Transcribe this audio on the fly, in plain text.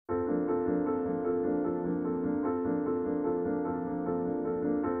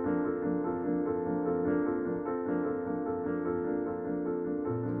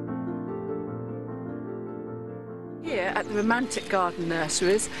here at the Romantic Garden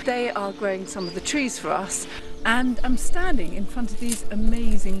Nurseries. They are growing some of the trees for us, and I'm standing in front of these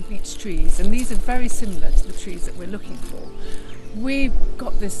amazing beech trees, and these are very similar to the trees that we're looking for. We've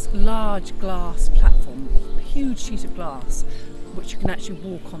got this large glass platform, a huge sheet of glass, which you can actually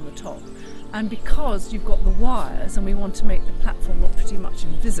walk on the top. And because you've got the wires and we want to make the platform look pretty much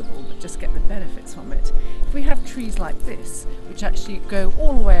invisible but just get the benefits from it, if we have trees like this, which actually go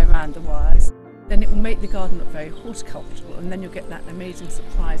all the way around the wires, then it will make the garden look very horticultural, and then you'll get that amazing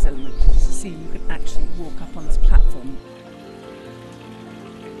surprise element to see you can actually walk up on this platform.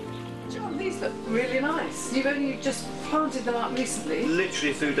 John, these look really nice. You've only just planted them up recently.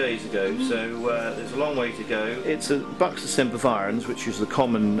 Literally a few days ago, so there's a long way to go. It's a Buxus sempervirens, which is the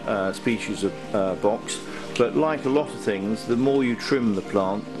common species of box, but like a lot of things, the more you trim the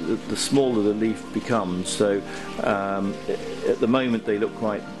plant, the smaller the leaf becomes. So at the moment they look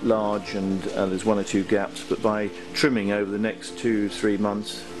quite large, and there's one or two gaps, but by trimming over the next 2-3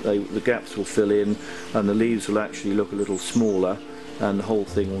 months, the gaps will fill in and the leaves will actually look a little smaller, and the whole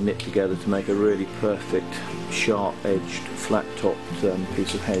thing will knit together to make a really perfect, sharp-edged, flat-topped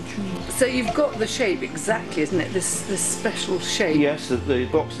piece of hedge. So you've got the shape exactly, isn't it? This special shape. Yes, the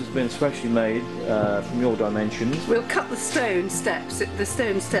box has been specially made from your dimensions. We'll cut the stone steps. The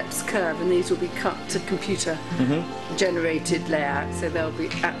stone steps curve, and these will be cut to computer-generated layout, so they'll be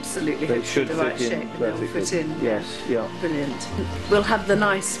absolutely the right shape, and they'll fit in. Yes, yeah. Brilliant. We'll have the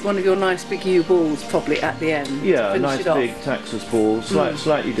one of your nice big U balls probably at the end. Yeah, a nice big Taxus ball.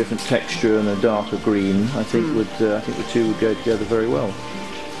 Slightly different texture and a darker green. I think the two would go together very well.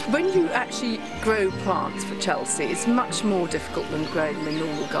 When you actually grow plants for Chelsea, it's much more difficult than growing them in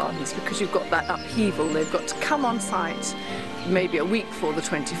normal gardens, because you've got that upheaval. They've got to come on site maybe a week before the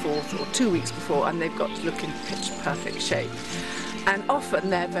 24th or 2 weeks before, and they've got to look in pitch perfect shape. And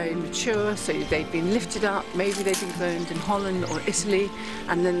often they're very mature, so they've been lifted up, maybe they've been grown in Holland or Italy,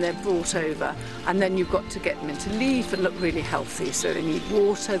 and then they're brought over. And then you've got to get them into leaf and look really healthy. So they need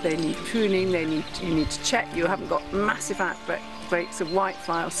water, they need pruning, you need to check you haven't got massive outbreaks of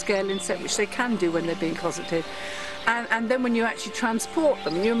whitefly or scale insect, which they can do when they're being closeted. And then when you actually transport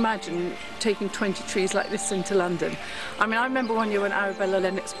them, you imagine taking 20 trees like this into London. I mean, I remember one year when Arabella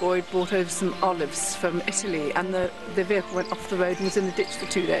Lennox Boyd brought over some olives from Italy, and the vehicle went off the road and was in the ditch for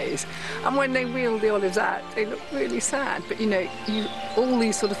 2 days. And when they wheeled the olives out, they looked really sad. But you know, all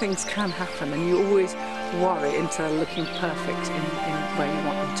these sort of things can happen, and you always worry until they're looking perfect in where you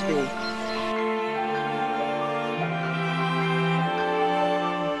want them to be.